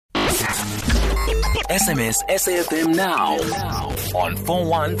SMS SAFM now on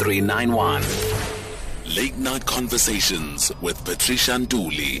 41391. Late Night Conversations with Patricia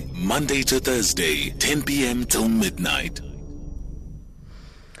Nduli, Monday to Thursday, 10 p.m. till midnight.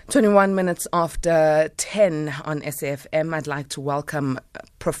 21 minutes after 10 on SAFM, I'd like to welcome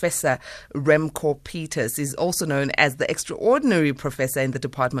Professor Remco Peters. He's also known as the extraordinary professor in the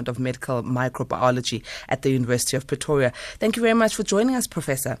Department of Medical Microbiology at the University of Pretoria. Thank you very much for joining us,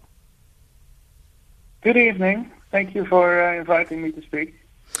 Professor. Good evening. Thank you for inviting me to speak.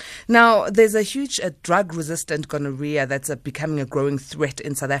 Now, there's a huge drug-resistant gonorrhea that's becoming a growing threat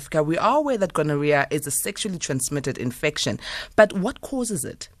in South Africa. We are aware that gonorrhea is a sexually transmitted infection, but what causes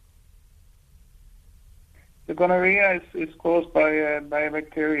it? The gonorrhea is caused by a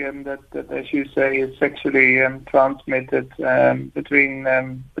bacterium that, as you say, is sexually transmitted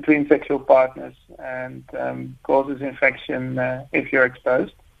between sexual partners and causes infection if you're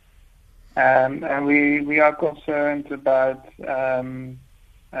exposed. And we are concerned about the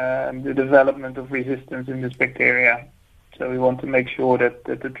development of resistance in this bacteria. So we want to make sure that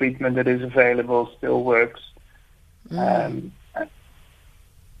the treatment that is available still works.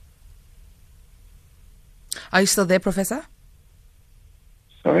 Are you still there, Professor?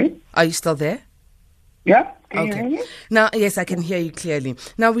 Sorry? Are you still there? Yeah. Can you hear me? Now, yes, I can hear you clearly.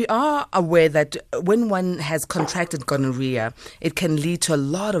 Now, we are aware that when one has contracted gonorrhea, it can lead to a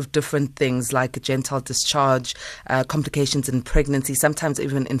lot of different things like genital discharge, complications in pregnancy, sometimes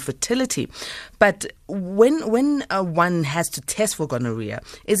even infertility. But when one has to test for gonorrhea,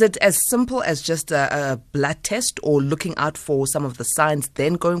 is it as simple as just a blood test or looking out for some of the signs,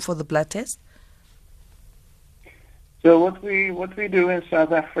 then going for the blood test? So what we do in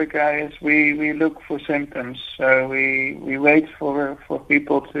South Africa is we look for symptoms. So we wait for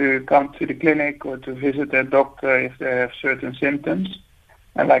people to come to the clinic or to visit their doctor if they have certain symptoms.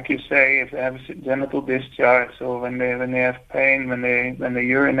 And like you say, if they have genital discharge or when they have pain, when they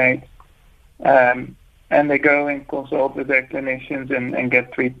urinate, and they go and consult with their clinicians and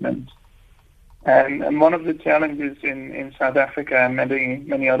get treatment. And one of the challenges in South Africa and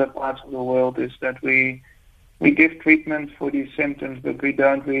many other parts of the world is that we give treatment for these symptoms, but we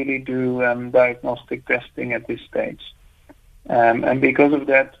don't really do diagnostic testing at this stage. And because of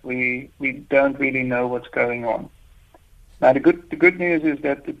that, we don't really know what's going on. Now, the good news is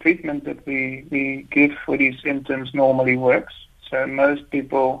that the treatment that we give for these symptoms normally works. So most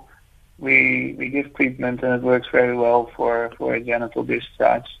people, we give treatment and it works very well for a genital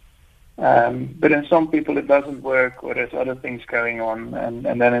discharge. But in some people it doesn't work or there's other things going on,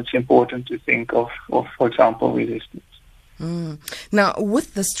 and then it's important to think of, for example, resistance. Now,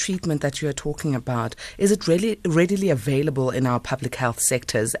 with this treatment that you are talking about, is it really readily available in our public health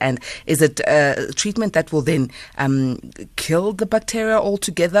sectors? And is it a treatment that will then kill the bacteria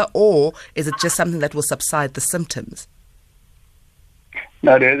altogether, or is it just something that will subside the symptoms?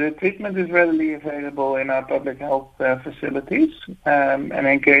 No, the treatment is readily available in our public health facilities. And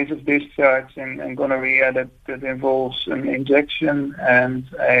in case of discharge and gonorrhea, that involves an injection and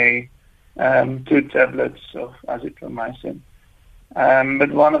 2 tablets of azithromycin.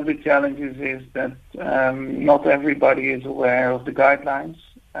 But one of the challenges is that not everybody is aware of the guidelines.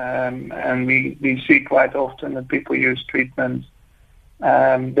 And we see quite often that people use treatment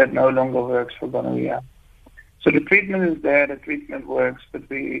that no longer works for gonorrhea. So the treatment is there, the treatment works, but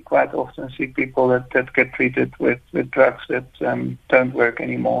we quite often see people that get treated with drugs that don't work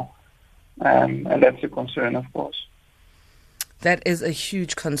anymore. And that's a concern, of course. That is a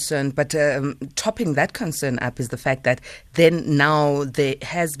huge concern, but topping that concern up is the fact that then now there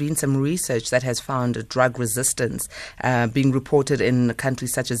has been some research that has found drug resistance being reported in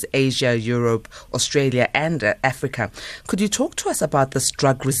countries such as Asia, Europe, Australia and Africa. Could you talk to us about this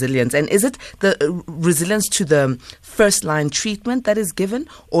drug resilience? And is it the resilience to the first-line treatment that is given,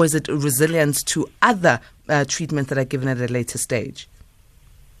 or is it resilience to other treatments that are given at a later stage?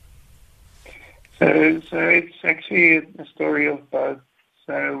 So it's actually a story of both.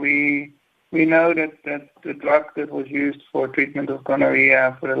 So we know that the drug that was used for treatment of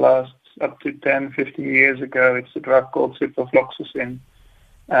gonorrhea for the last up to 10, 15 years ago, it's a drug called ciprofloxacin,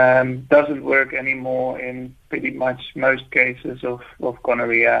 doesn't work anymore in pretty much most cases of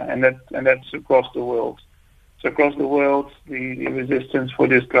gonorrhea, and that's across the world. So across the world, the resistance for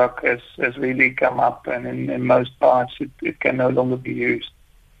this drug has really come up, and in most parts it can no longer be used.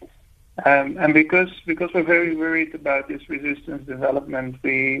 And because we're very worried about this resistance development,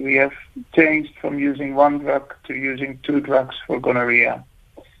 we have changed from using 1 drug to using 2 drugs for gonorrhea.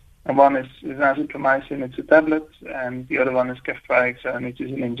 And one is azithromycin, it's a tablet, and the other one is ceftriaxone, which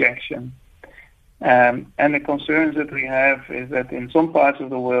is an injection. And the concerns that we have is that in some parts of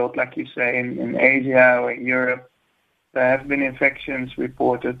the world, like you say, in Asia or in Europe, there have been infections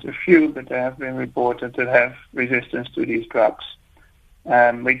reported, a few, but there have been reported that have resistance to these drugs,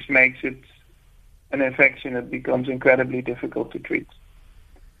 which makes it an infection that becomes incredibly difficult to treat.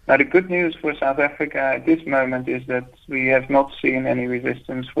 Now, the good news for South Africa at this moment is that we have not seen any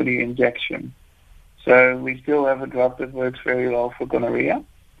resistance for the injection. So we still have a drug that works very well for gonorrhea.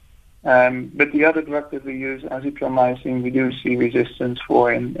 But the other drug that we use, azithromycin, we do see resistance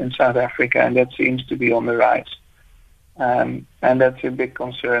for in South Africa, and that seems to be on the rise. And that's a big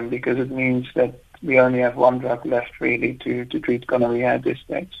concern because it means that we only have one drug left really to treat gonorrhea at this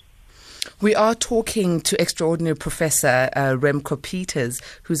stage. We are talking to extraordinary Professor Remco Peters,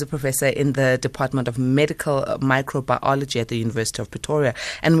 who's a professor in the Department of Medical Microbiology at the University of Pretoria.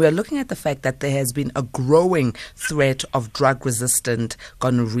 And we are looking at the fact that there has been a growing threat of drug-resistant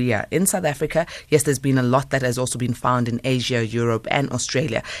gonorrhea in South Africa. Yes, there's been a lot that has also been found in Asia, Europe, and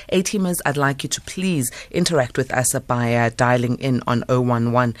Australia. A-teamers, I'd like you to please interact with us by dialing in on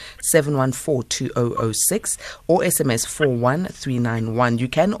 011-714-2006 or SMS 41391. You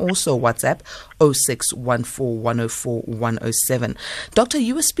can also WhatsApp 0614104107. Doctor,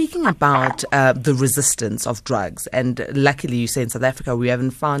 you were speaking about the resistance of drugs, and luckily you say in South Africa we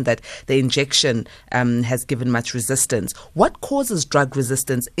haven't found that the injection has given much resistance. What causes drug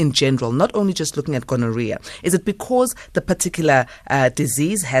resistance in general, not only just looking at gonorrhea? Is it because the particular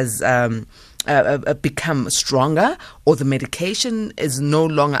disease has become stronger, or the medication is no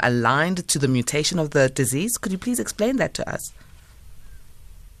longer aligned to the mutation of the disease? Could you please explain that to us?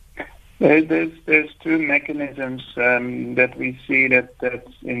 There's two mechanisms that we see that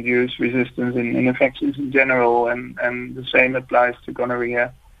induce resistance in infections in general, and the same applies to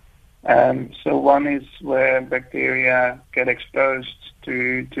gonorrhea. So one is where bacteria get exposed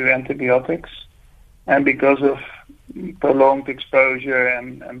to antibiotics, and because of prolonged exposure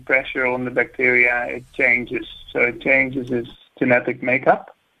and pressure on the bacteria, it changes. So it changes its genetic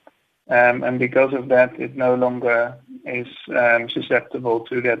makeup, and because of that, it no longer is susceptible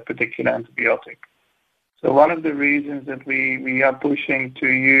to that particular antibiotic. So one of the reasons that we are pushing to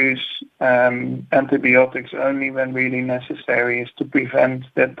use antibiotics only when really necessary is to prevent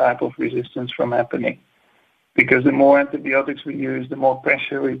that type of resistance from happening. Because the more antibiotics we use, the more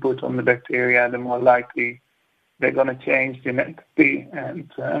pressure we put on the bacteria, the more likely they're going to change genetically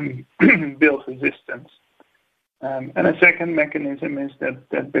and build resistance. And a second mechanism is that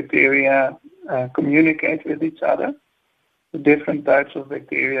bacteria communicate with each other. The different types of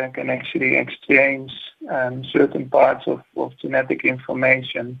bacteria can actually exchange certain parts of genetic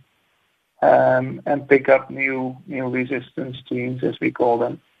information and pick up new resistance genes, as we call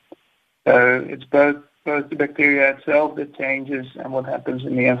them. So it's both the bacteria itself that changes and what happens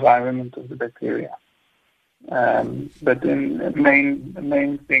in the environment of the bacteria. But the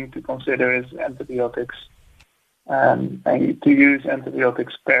main thing to consider is antibiotics. And to use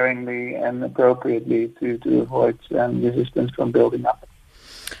antibiotics sparingly and appropriately to avoid resistance from building up.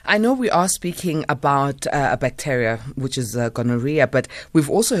 I know we are speaking about a bacteria, which is gonorrhea, but we've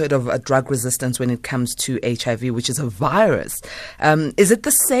also heard of a drug resistance when it comes to HIV, which is a virus. Is it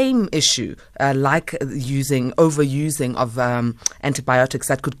the same issue, like overusing of antibiotics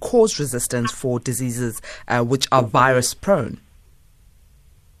that could cause resistance for diseases which are virus-prone?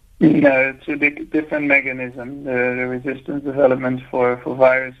 No, it's a different mechanism. The resistance development for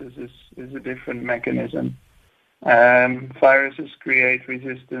viruses is a different mechanism. Viruses create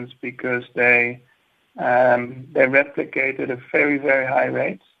resistance because they replicate at a very, very high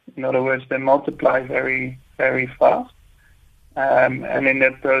rate. In other words, they multiply very, very fast. And in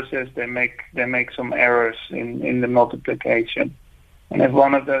that process, they make some errors in the multiplication. And if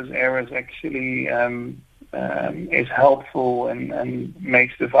one of those errors actually is helpful and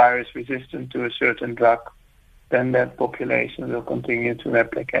makes the virus resistant to a certain drug, then that population will continue to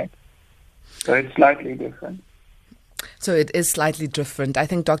replicate. So it's slightly different. So it is slightly different. I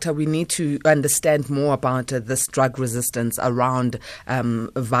think, Doctor, we need to understand more about this drug resistance around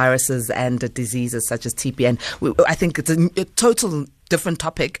viruses and diseases such as TB. And I think it's a total different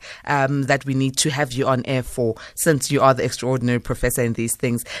topic that we need to have you on air for, since you are the extraordinary professor in these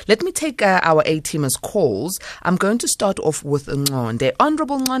things. Let me take our A-teamers' calls. I'm going to start off with Ngonde.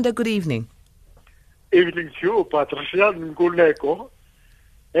 Honorable Ngonde, good evening. Evening to you, Patricia Nguleko.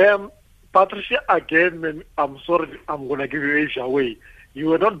 Patricia, again, man, I'm sorry, I'm going to give your age away. You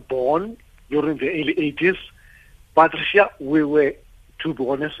were not born during the early 80s. Patricia, we were, to be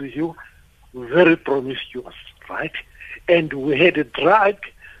honest with you, very promiscuous, right? And we had a drug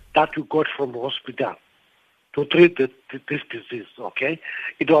that we got from the hospital. to treat this disease, okay?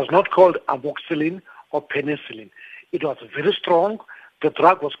 It was not called amoxicillin or penicillin. It was very strong. The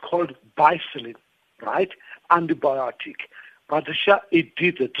drug was called bicillin, right? Antibiotic. But it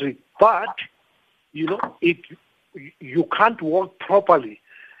did the trick. But, you can't walk properly.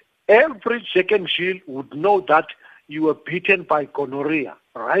 Every Jack and Jill would know that you were bitten by gonorrhea,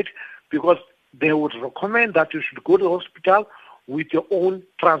 right? Because they would recommend that you should go to the hospital with your own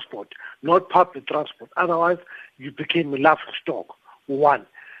transport, not public transport. Otherwise, you became a laughing stock. One.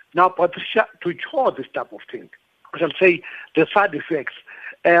 Now, Patricia, to cure this type of thing, I shall say the side effects.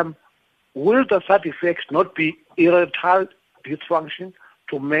 Will the side effects not be erectile dysfunction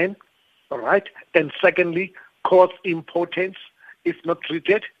to men, all right? And secondly, cause impotence if not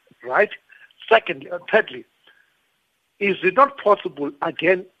treated, right? Thirdly, is it not possible,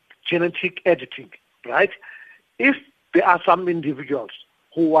 again, genetic editing, right? If there are some individuals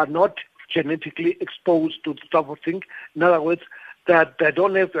who are not genetically exposed to this type of thing, in other words, that they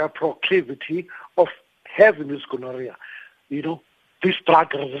don't have a proclivity of having this gonorrhea, this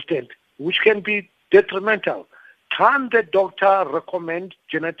drug resistant, which can be detrimental. Can the doctor recommend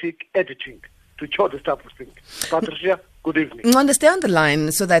genetic editing to cure this type of thing? Patricia, good evening. Ngonde, stay on the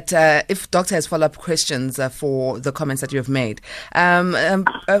line so that if doctor has follow-up questions for the comments that you have made.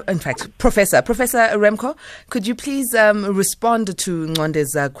 In fact, Professor Remco, could you please respond to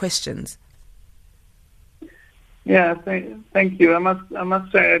Ngonde's questions? Yeah, thank you. I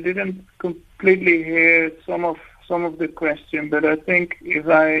must say I didn't completely hear some of the question, but I think if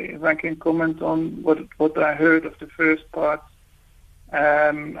I can comment on what I heard of the first part,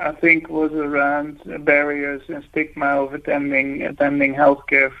 I think was around barriers and stigma of attending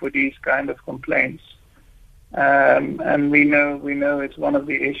healthcare for these kind of complaints. And we know it's one of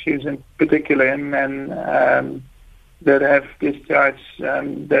the issues, in particular in men that have discharge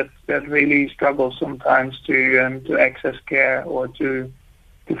that really struggle sometimes to access care or to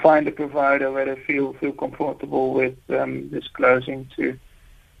find a provider where they feel comfortable with disclosing to.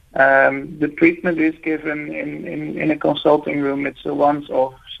 The treatment is given in a consulting room. It's a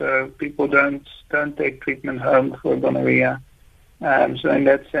once-off, so people don't take treatment home for gonorrhea. So in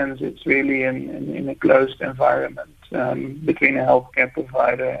that sense, it's really in a closed environment between a healthcare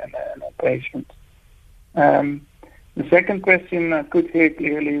provider and a patient. The second question I could hear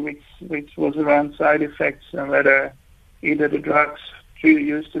clearly, which was around side effects and whether either the drugs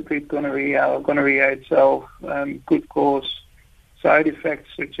used to treat gonorrhea or gonorrhea itself could cause side effects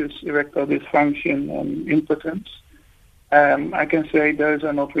such as erectile dysfunction and impotence. I can say those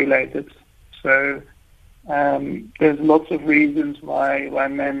are not related. So there's lots of reasons why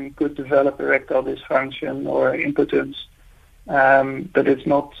men could develop erectile dysfunction or impotence, but it's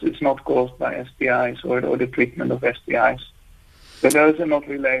not caused by STIs or the treatment of STIs. So those are not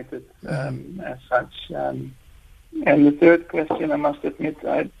related as such. And the third question, I must admit,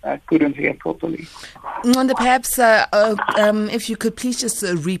 I couldn't hear properly. Ngonde, perhaps if you could please just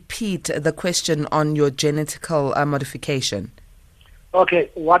repeat the question on your genetical modification. Okay,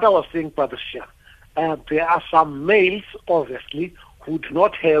 what I was saying, Patricia, there are some males, obviously, who do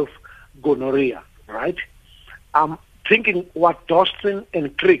not have gonorrhea, right? I'm thinking what Dawson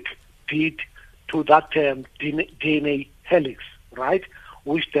and Crick did to that DNA helix, right,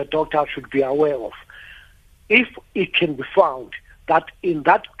 which the doctor should be aware of. If it can be found that in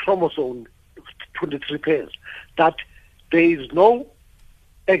that chromosome 23 pairs, that there is no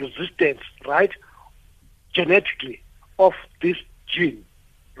existence, right, genetically of this gene,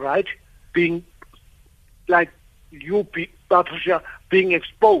 right, being like you, Patricia, being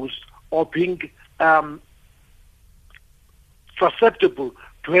exposed or being susceptible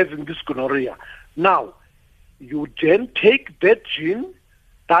to having this gonorrhea. Now, you then take that gene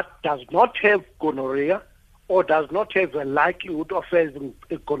that does not have gonorrhea or does not have a likelihood of having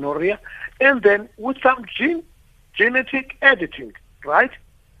a gonorrhea, and then with some genetic editing, right,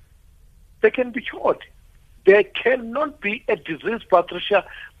 they can be cured. There cannot be a disease, Patricia,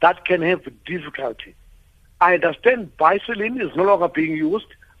 that can have difficulty. I understand bicillin is no longer being used,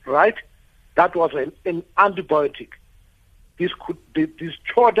 right? That was an antibiotic. This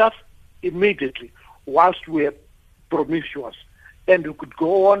cured us immediately whilst we were promiscuous. And we could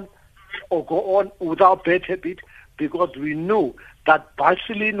go on without bad habit because we knew that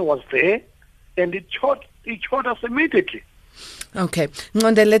bicillin was there and it cured us immediately. Okay.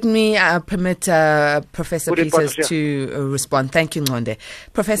 Ngonde, let me permit Professor Peters to respond. Thank you, Ngonde.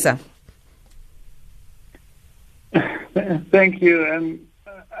 Professor. Thank you.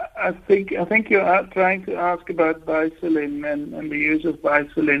 I think you are trying to ask about bicillin and the use of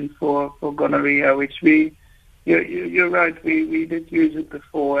bicillin for gonorrhea, which you're right, we did use it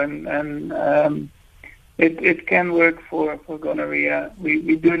before, and It can work for gonorrhea.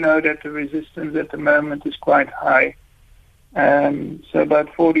 We do know that the resistance at the moment is quite high. So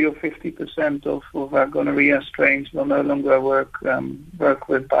about 40 or 50% of our gonorrhea strains will no longer work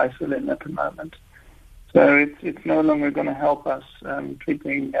with bicillin at the moment. So it's no longer going to help us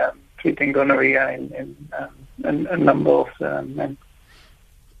treating gonorrhea in a number of men.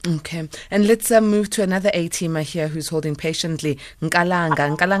 Okay, and let's move to another A-teamer here who's holding patiently.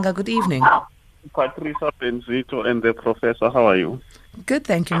 Nkalanga, good evening. Patricia Benzito and the professor, how are you? Good,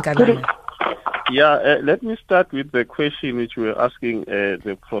 thank you, Nkalanga. Yeah, let me start with the question which we were asking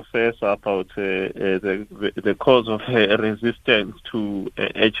the professor about the cause of resistance to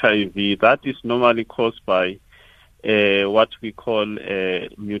HIV. That is normally caused by what we call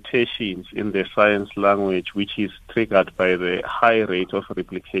mutations in the science language, which is triggered by the high rate of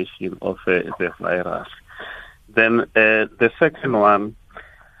replication of the virus. Then the second one,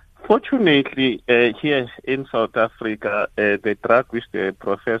 fortunately, here in South Africa, the drug which the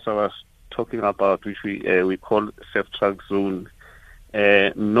professor was talking about, which we call ceftriaxone,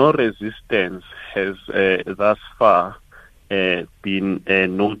 no resistance has thus far been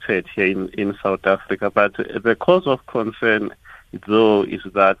noted here in South Africa. But the cause of concern, though, is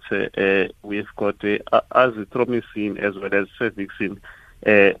that we've got azithromycin as well as cefixime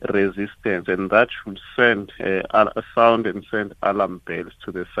resistance, and that should send sound and send alarm bells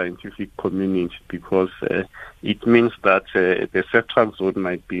to the scientific community, because it means that the ceftriaxone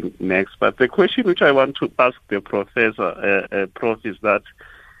might be next. But the question which I want to ask the professor, Prof, is that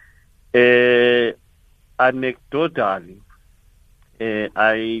anecdotally,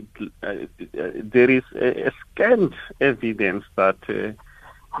 there is a scant evidence that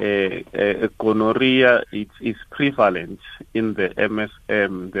gonorrhea is prevalent in the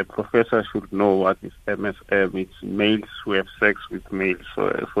MSM. The professor should know what is MSM. It's males who have sex with males,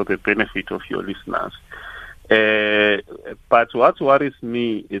 for the benefit of your listeners. But what worries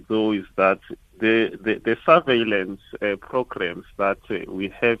me, though, is that the surveillance programs that we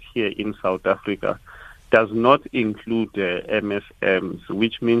have here in South Africa does not include MSMs,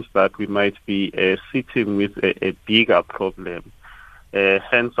 which means that we might be sitting with a bigger problem.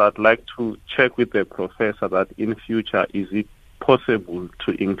 Hence, I'd like to check with the professor that in future, is it possible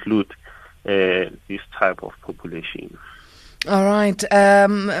to include this type of population? All right.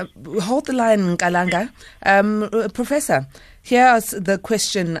 Hold the line, Nkalanga. Professor, here's the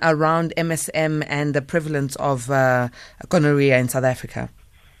question around MSM and the prevalence of gonorrhea in South Africa.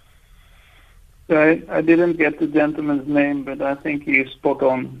 So I didn't get the gentleman's name, but I think he is spot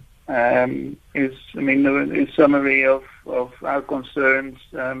on. His summary of our concerns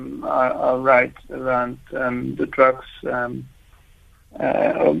are right around the drugs,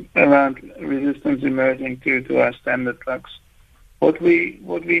 around resistance emerging to our standard drugs. What we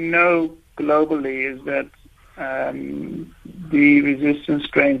know globally is that the resistant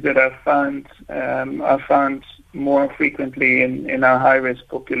strains that are found more frequently in our high-risk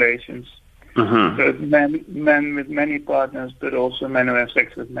populations. Mm-hmm. So it's men with many partners, but also men who have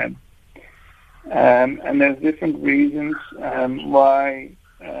sex with men. And there's different reasons why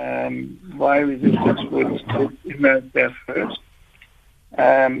resistance would emerge there first.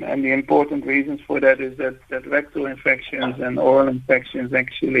 And the important reasons for that is that rectal infections and oral infections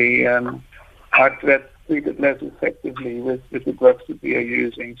actually are treated less effectively with the drugs that we are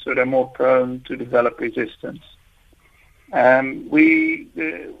using, so they're more prone to develop resistance. We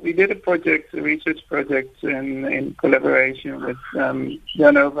did a research project in collaboration with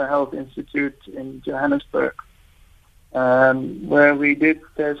Janova Health Institute in Johannesburg, where we did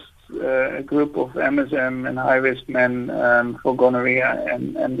test a group of MSM and high-risk men for gonorrhea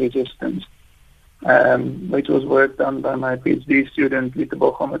and resistance, which was work done by my PhD student,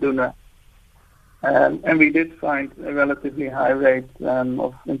 Litebo Gomaduna. And we did find a relatively high rate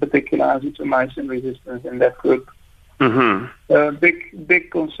of, in particular, azithromycin resistance in that group. Mm-hmm. A big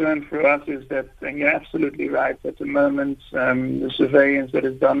concern for us is that, and you're absolutely right, at the moment the surveillance that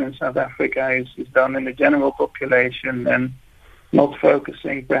is done in South Africa is done in the general population and not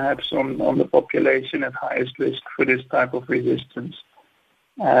focusing perhaps on the population at highest risk for this type of resistance.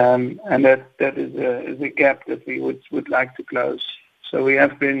 And that is a gap that we would like to close. So we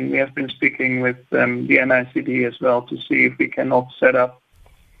have been speaking with the NICD as well to see if we cannot set up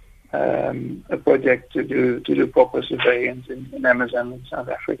a project to do proper surveillance in MSM in South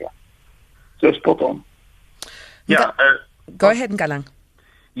Africa. So spot on. Yeah. Go ahead, Nkalang.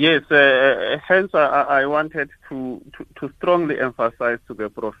 Yes. Hence, I wanted to strongly emphasize to the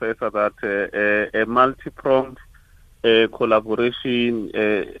professor that a multi-pronged collaboration,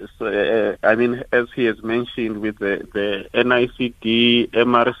 as he has mentioned, with the NICD,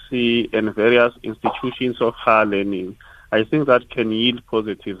 MRC, and various institutions of higher learning, I think that can yield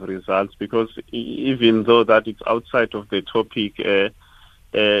positive results, because even though that it's outside of the topic,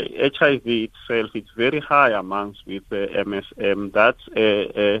 HIV itself, it's very high amongst with MSM. That's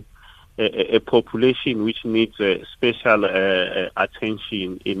a population which needs special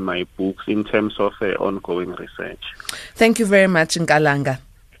attention in my books in terms of ongoing research. Thank you very much, Ngalanga.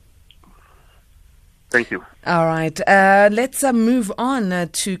 Thank you. All right. Let's move on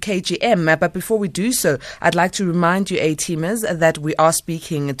to KGM. But before we do so, I'd like to remind you, A-teamers, that we are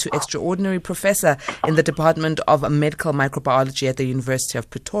speaking to extraordinary professor in the Department of Medical Microbiology at the University of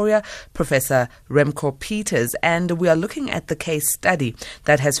Pretoria, Professor Remco Peters. And we are looking at the case study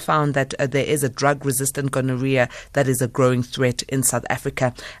that has found that there is a drug-resistant gonorrhea that is a growing threat in South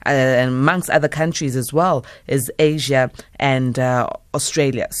Africa. And amongst other countries as well is Asia and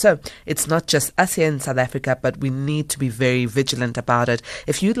Australia. So it's not just us here in South Africa, but we need to be very vigilant about it.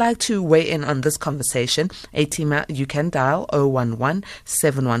 If you'd like to weigh in on this conversation, A-teamer, you can dial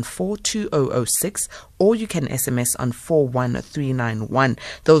 011-714-2006, or you can SMS on 41391.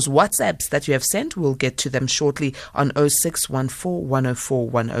 Those WhatsApps that you have sent, we'll get to them shortly on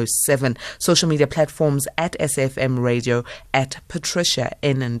 0614-104-107. Social media platforms at SAFM Radio, at Patricia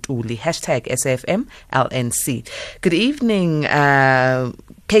N. Ntuli, hashtag SAFM LNC. Good evening,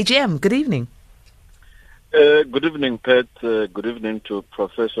 KGM, good evening. Good evening, Pat. Good evening to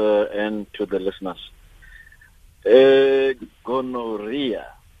Professor and to the listeners. Gonorrhea.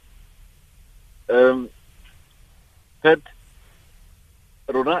 Pat,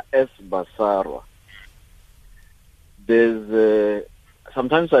 Rona S. Basarwa. There's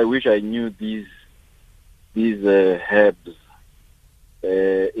sometimes I wish I knew these herbs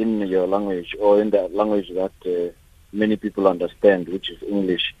in your language, or in the language that many people understand, which is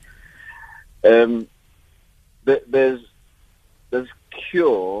English. There's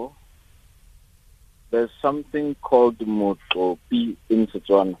cure. There's something called Microbiology in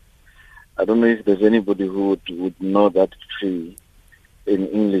Setswana. I don't know if there's anybody who would know that tree in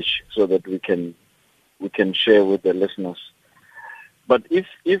English, so that we can share with the listeners. But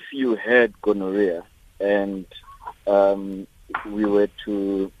if you had gonorrhea and we were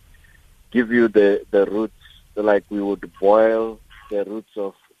to give you the roots, like we would boil the roots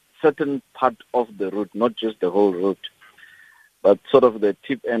of certain part of the root, not just the whole root, but sort of the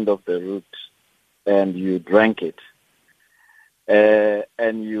tip end of the root, and you drank it,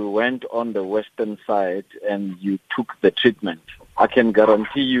 and you went on the western side and you took the treatment, I can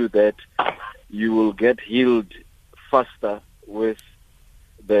guarantee you that you will get healed faster with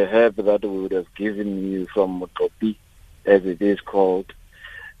the herb that we would have given you from Microbiology, as it is called,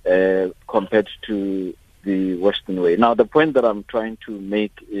 compared to the Western way. Now, the point that I'm trying to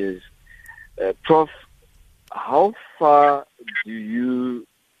make is, Prof, how far do you,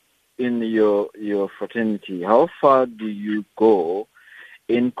 in your fraternity, how far do you go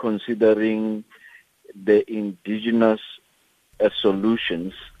in considering the indigenous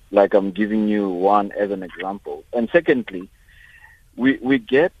solutions? Like I'm giving you one as an example. And secondly, we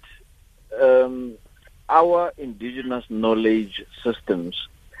get our indigenous knowledge systems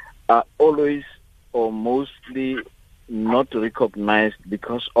are always or mostly not recognized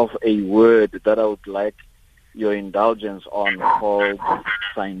because of a word that I would like your indulgence on, called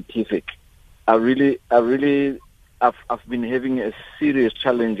scientific. I've been having a serious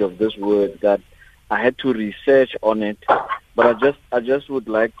challenge of this word that I had to research on it, but I just would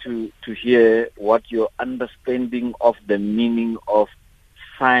like to hear what your understanding of the meaning of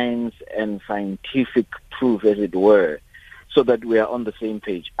science and scientific proof, as it were, so that we are on the same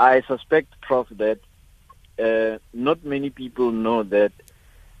page. I suspect, Prof, that not many people know that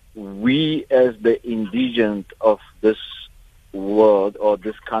we, as the indigent of this world or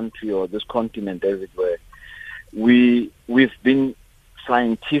this country or this continent, as it were, we've been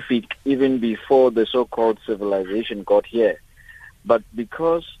scientific even before the so-called civilization got here. But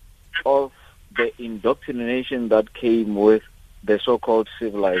because of the indoctrination that came with the so-called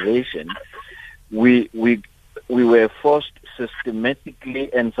civilization, we were forced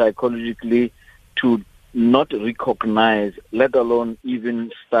systematically and psychologically to not recognize, let alone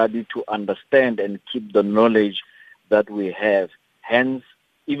even study to understand and keep the knowledge that we have. Hence,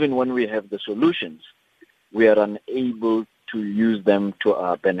 even when we have the solutions, we are unable to use them to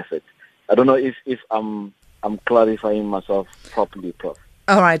our benefit. I don't know if I'm clarifying myself properly, Prof.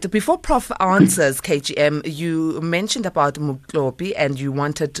 All right. Before Prof answers, KGM, you mentioned about Muklopi and you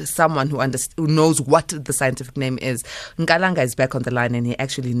wanted someone who knows what the scientific name is. Ngalanga is back on the line and he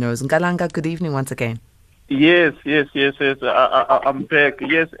actually knows. Ngalanga, good evening once again. Yes. I'm back.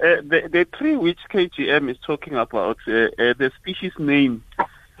 Yes, the tree which KGM is talking about, the species name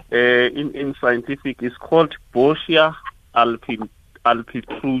in scientific is called Boscia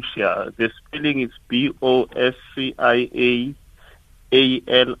alpitrucia. The spelling is BOSCIAALIBITRUNCA.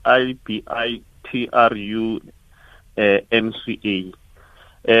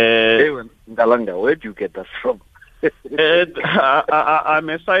 Ngalanga, where do you get that from? I'm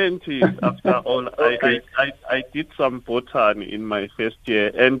a scientist after all. I did some botany in my first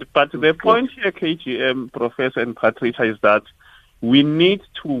year, but the point here, KGM, Professor and Patricia, is that we need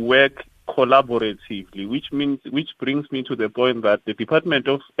to work collaboratively, which brings me to the point that the Department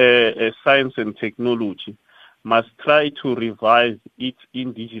of Science and Technology must try to revive its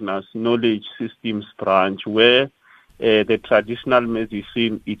indigenous knowledge systems branch, where the traditional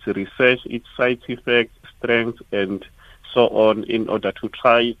medicine, its research, its side effects, strength, and so on, in order to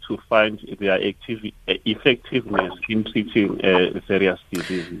try to find their effectiveness in treating various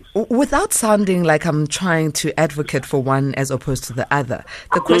diseases. Without sounding like I'm trying to advocate for one as opposed to the other,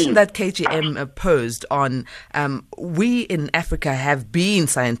 the question that KGM posed on, we in Africa have been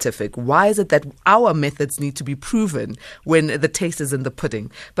scientific. Why is it that our methods need to be proven when the taste is in the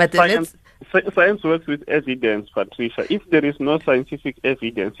pudding? But Science works with evidence, Patricia. If there is no scientific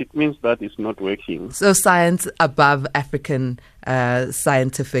evidence, it means that it's not working. So science above African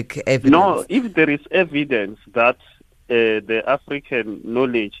scientific evidence? No, if there is evidence that the African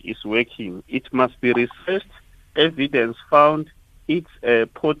knowledge is working, it must be researched, evidence found, its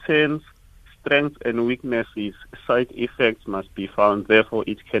potence, strengths and weaknesses, side effects must be found. Therefore,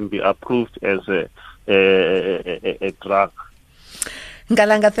 it can be approved as a drug.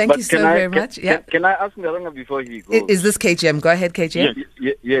 Ngalanga, thank you so very much. Can I ask Ngalanga before he goes? Is this KGM? Go ahead, KGM.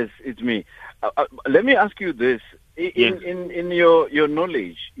 Yes, it's me. Let me ask you this. In your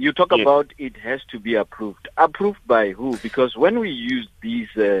knowledge, you talk about it has to be approved. Approved by who? Because when we use these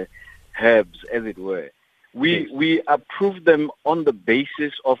herbs, as it were, we approve them on the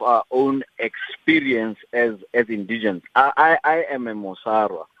basis of our own experience as indigenous. I am a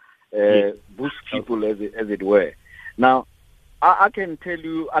Mosara, Bush people, as it were. Now, I can tell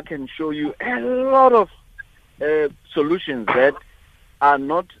you, I can show you a lot of solutions that are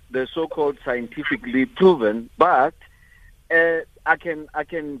not the so-called scientifically proven, but I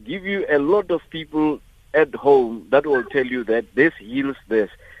can give you a lot of people at home that will tell you that this heals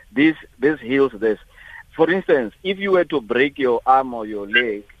this heals this. For instance, if you were to break your arm or your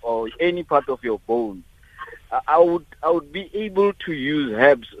leg or any part of your bone, I would be able to use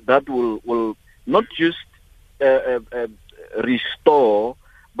herbs that will not just restore,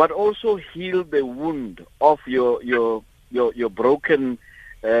 but also heal the wound of your broken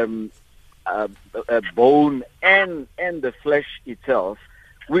bone and the flesh itself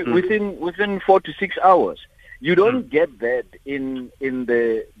within 4 to 6 hours. You don't get that in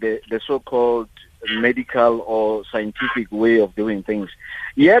the so-called medical or scientific way of doing things.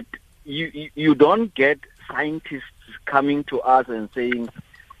 Yet you don't get scientists coming to us and saying,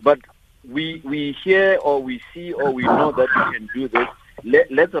 but we hear or we see or we know that we can do this.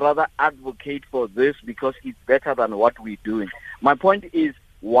 Let's rather advocate for this because it's better than what we're doing. My point is,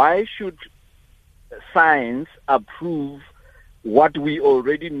 why should science approve what we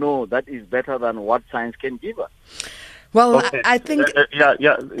already know that is better than what science can give us? Well, okay. I think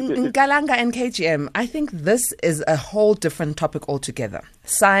Ngalanga and KGM, I think this is a whole different topic altogether.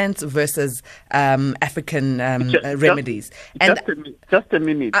 Science versus African remedies. Just a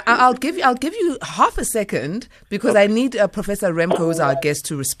minute. I'll give you half a second because I need Professor Remco, who's our guest,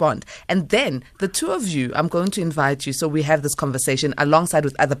 to respond. And then the two of you, I'm going to invite you so we have this conversation alongside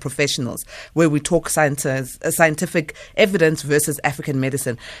with other professionals where we talk scientific evidence versus African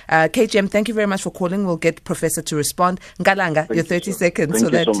medicine. KGM, thank you very much for calling. We'll get Professor to respond. Ngalanga, your 30 seconds so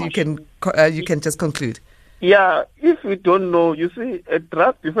that you can just conclude. Yeah, if we don't know, you see,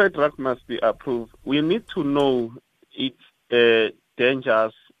 before a drug must be approved, we need to know its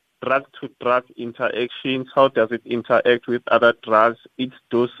dangers, drug-to-drug interactions, how does it interact with other drugs, its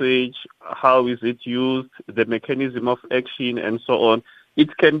dosage, how is it used, the mechanism of action, and so on.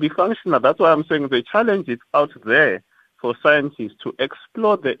 It can be functional. That's why I'm saying the challenge is out there for scientists to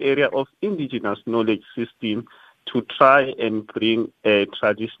explore the area of indigenous knowledge system to try and bring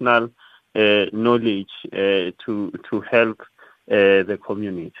traditional knowledge to help the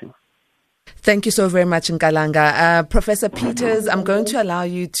community. Thank you so very much, Ngalanga. Professor Peters, I'm going to allow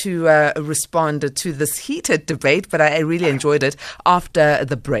you to respond to this heated debate, but I really enjoyed it after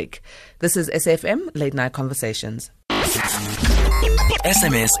the break. This is SAFM Late Night Conversations.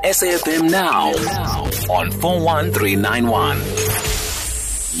 SMS SAFM now on 41391.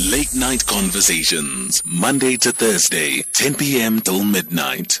 Late Night Conversations, Monday to Thursday, 10 p.m. till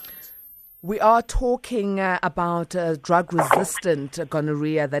midnight. We are talking about drug-resistant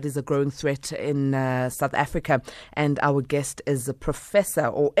gonorrhea that is a growing threat in South Africa, and our guest is a professor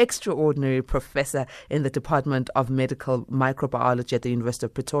or extraordinary professor in the Department of Medical Microbiology at the University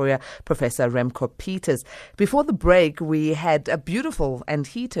of Pretoria, Professor Remco Peters. Before the break, we had a beautiful and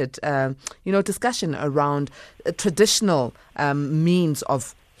heated, discussion around traditional means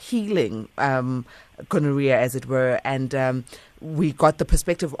of healing gonorrhea, as it were, and we got the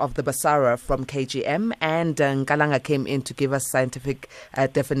perspective of the Basara from KGM, and Nkalanga came in to give us scientific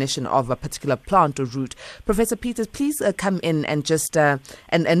definition of a particular plant or root. Professor Peters, please come in and just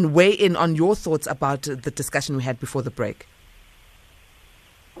and weigh in on your thoughts about the discussion we had before the break.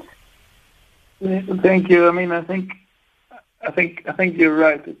 Thank you. I mean, I think you're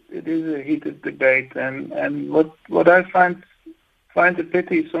right. It is a heated debate, and what I find a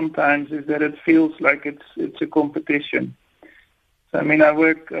pity sometimes is that it feels like it's a competition. So, I mean, I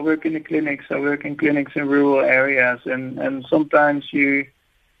work in the clinics. I work in clinics in rural areas, and sometimes you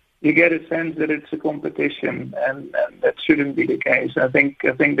get a sense that it's a competition, and that shouldn't be the case. I think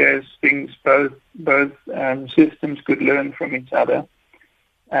there's things both systems could learn from each other,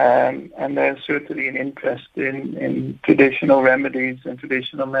 and there's certainly an interest in traditional remedies and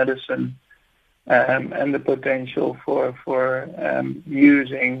traditional medicine, and the potential for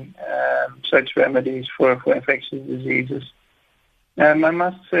using such remedies for infectious diseases. I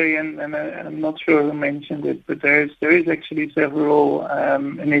must say, and I'm not sure who mentioned it, but there is actually several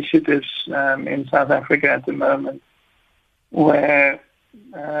initiatives in South Africa at the moment where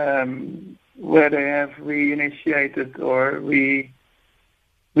they have reinitiated or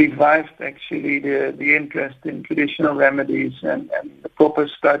revived actually the interest in traditional remedies and the proper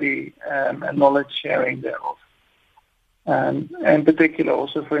study and knowledge sharing thereof, and in particular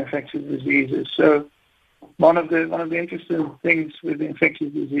also for infectious diseases. So one of the interesting things with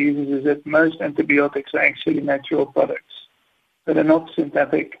infectious diseases is that most antibiotics are actually natural products. So they're not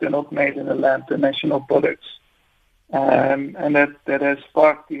synthetic, they're not made in a lab, they're natural products. And that has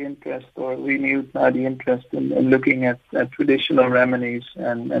sparked the interest or renewed now the interest in looking at traditional remedies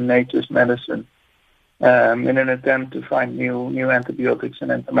and nature's medicine in an attempt to find new antibiotics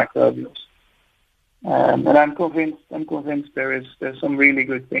and antimicrobials. And I'm convinced there's some really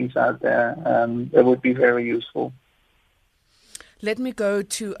good things out there that would be very useful. Let me go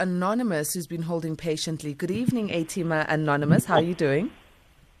to Anonymous, who's been holding patiently. Good evening, Atima Anonymous. How are you doing?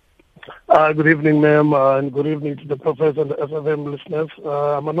 Good evening, ma'am, and good evening to the professor and the SFM listeners.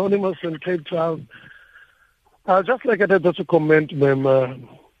 I'm Anonymous in Cape Town. Just like I had just a comment, ma'am.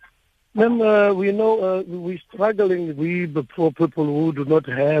 We know we're struggling with the poor people who do not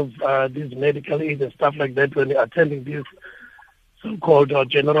have these medical aid and stuff like that when they're attending these so-called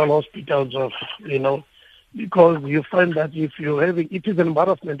general hospitals, because you find that if you're having, it is an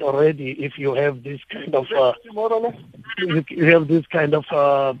embarrassment already if you have this kind of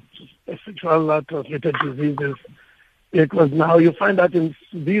sexual transmitted diseases, because now you find that in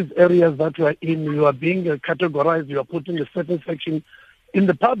these areas that you are in, you are being categorized, you are put in a certain section. In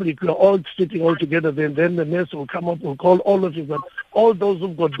the public, we are all sitting all together. Then the nurse will come up, will call all of you, but all those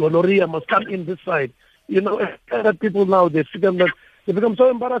who've got gonorrhea must come in this side. That people now, they become so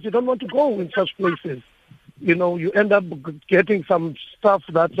embarrassed, you don't want to go in such places. You end up getting some stuff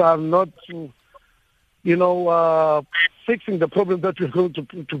that are not, fixing the problem that you're going to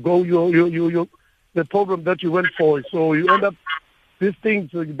go, the problem that you went for. So you end up, these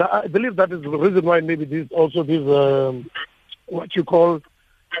things, I believe that is the reason why maybe these what you call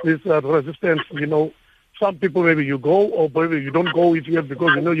this resistance, some people maybe you go or maybe you don't go if you have,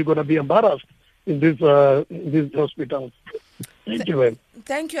 because you're going to be embarrassed in these hospitals. Thank you, ma'am.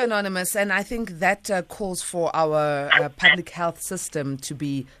 Thank you, Anonymous. And I think that calls for our public health system to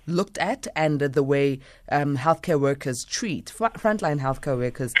be looked at, and the way healthcare workers frontline healthcare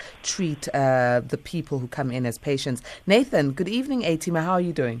workers treat the people who come in as patients. Nathan, good evening, Atima. How are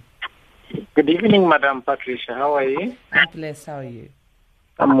you doing? Good evening, Madam Patricia. How are you? I'm blessed. How are you?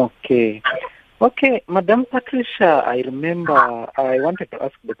 I'm okay. Okay, Madam Patricia, I wanted to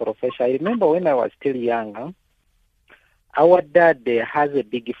ask the professor. I remember when I was still younger, our dad has a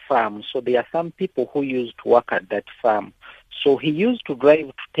big farm, so there are some people who used to work at that farm. So he used to drive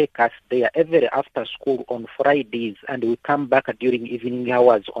to take us there every after school on Fridays, and we come back during evening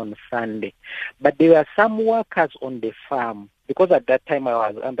hours on Sunday. But there were some workers on the farm, because at that time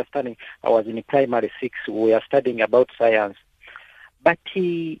I was in primary 6, we were studying about science. But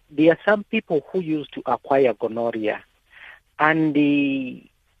there are some people who used to acquire gonorrhea, and they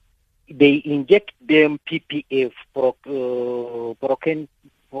inject them PPF,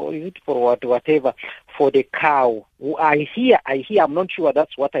 or is it for whatever, for the cow. I hear, I'm not sure,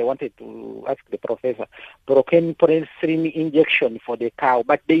 that's what I wanted to ask the professor. Procaine injection for the cow,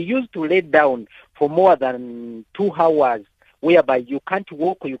 but they used to lay down for more than 2 hours, whereby you can't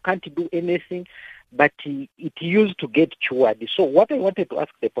walk or you can't do anything, but it used to get cured. So what I wanted to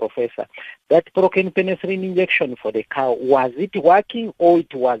ask the professor, that procaine penicillin injection for the cow, was it working or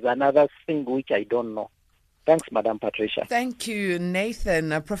it was another thing which I don't know? Thanks, Madam Patricia. Thank you,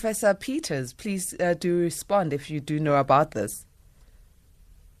 Nathan. Professor Peters, please do respond if you do know about this.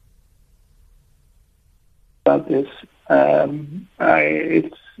 About this,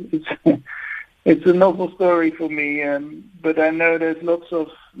 it's a novel story for me, but I know there's lots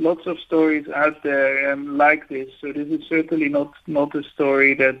of stories out there like this. So this is certainly not a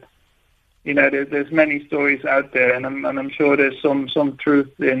story that, there's many stories out there, and I'm sure there's some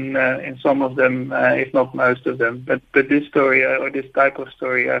truth in some of them, if not most of them. But this story or this type of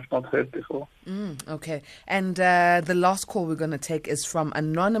story I've not heard before. Okay, and the last call we're going to take is from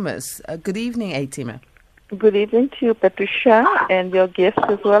Anonymous. Good evening, A-Teamer. Good evening to you, Patricia, and your guests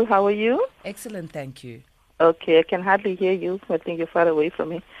as well. How are you? Excellent, thank you. Okay, I can hardly hear you. I think you're far away from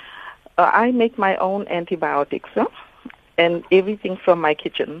me. I make my own antibiotics and everything from my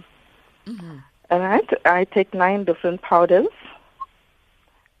kitchen. Mm-hmm. All right, I take 9 different powders,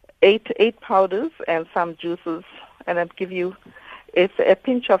 8 powders and some juices, and I'll give you, it's a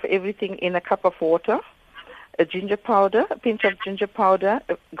pinch of everything in a cup of water, a ginger powder, a pinch of ginger powder,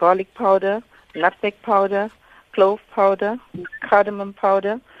 garlic powder, nutmeg powder, clove powder, cardamom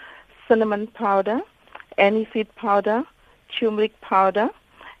powder, cinnamon powder, aniseed powder, turmeric powder,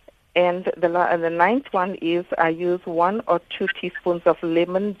 and the 9th one is I use 1 or 2 teaspoons of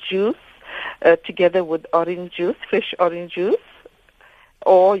lemon juice together with orange juice, fresh orange juice,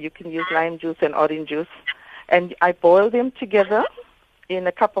 or you can use lime juice and orange juice, and I boil them together in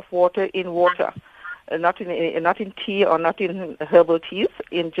a cup of water, not in tea or not in herbal teas,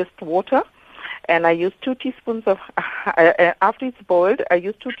 in just water. And I use 2 teaspoons of, after it's boiled, I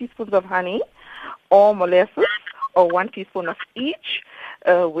use 2 teaspoons of honey or molasses or 1 teaspoon of each,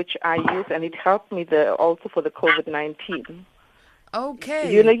 which I use, and it helped me also for the COVID-19.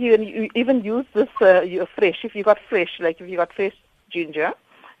 Okay. You even use this fresh. If you got fresh ginger,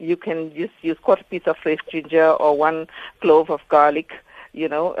 you can just use quarter piece of fresh ginger or 1 clove of garlic,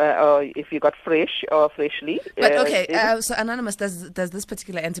 or if you got fresh or freshly. But okay, so Anonymous, does this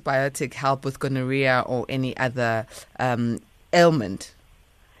particular antibiotic help with gonorrhea or any other ailment?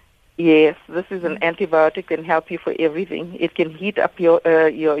 Yes, this is an antibiotic, can help you for everything. It can heat up your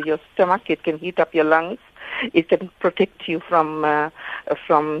stomach. It can heat up your lungs. It can protect you from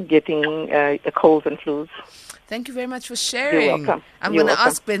getting colds and flus. Thank you very much for sharing. You're welcome. I'm going to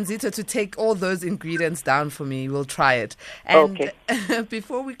ask Benzito to take all those ingredients down for me. We'll try it. And okay.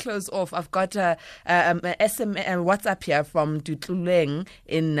 Before we close off, I've got a WhatsApp here from Dutluleng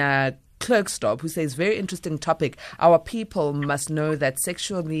in Klerksdorp, who says, very interesting topic. Our people must know that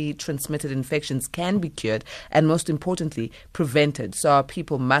sexually transmitted infections can be cured and, most importantly, prevented. So our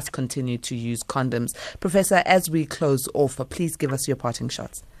people must continue to use condoms. Professor, as we close off, please give us your parting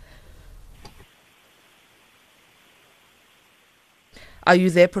shots. Are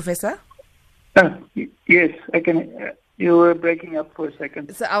you there, Professor? Yes, I can. You were breaking up for a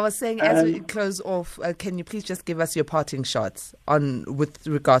second. So I was saying, as we close off, can you please just give us your parting shots with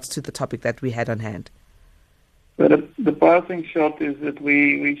regards to the topic that we had on hand? Well, the parting shot is that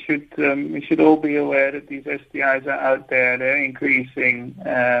we should all be aware that these STIs are out there. They're increasing,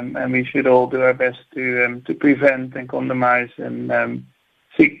 and we should all do our best to prevent and condomize and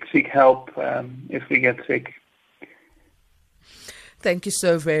seek help if we get sick. Thank you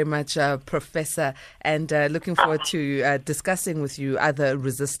so very much, Professor, and looking forward to discussing with you other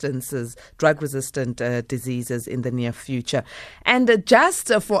drug-resistant diseases in the near future. And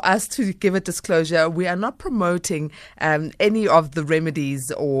just for us to give a disclosure, we are not promoting any of the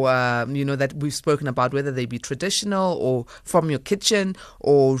remedies or, that we've spoken about, whether they be traditional or from your kitchen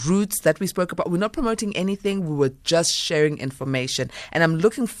or roots that we spoke about. We're not promoting anything. We were just sharing information. And I'm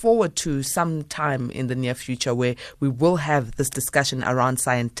looking forward to some time in the near future where we will have this discussion around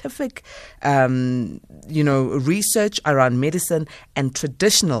scientific, research around medicine and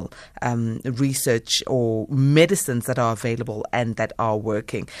traditional research or medicines that are available and that are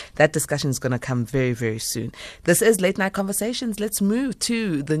working. That discussion is going to come very, very soon. This is Late Night Conversations. Let's move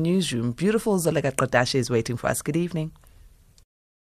to the newsroom. Beautiful Zolega Kodashe is waiting for us. Good evening.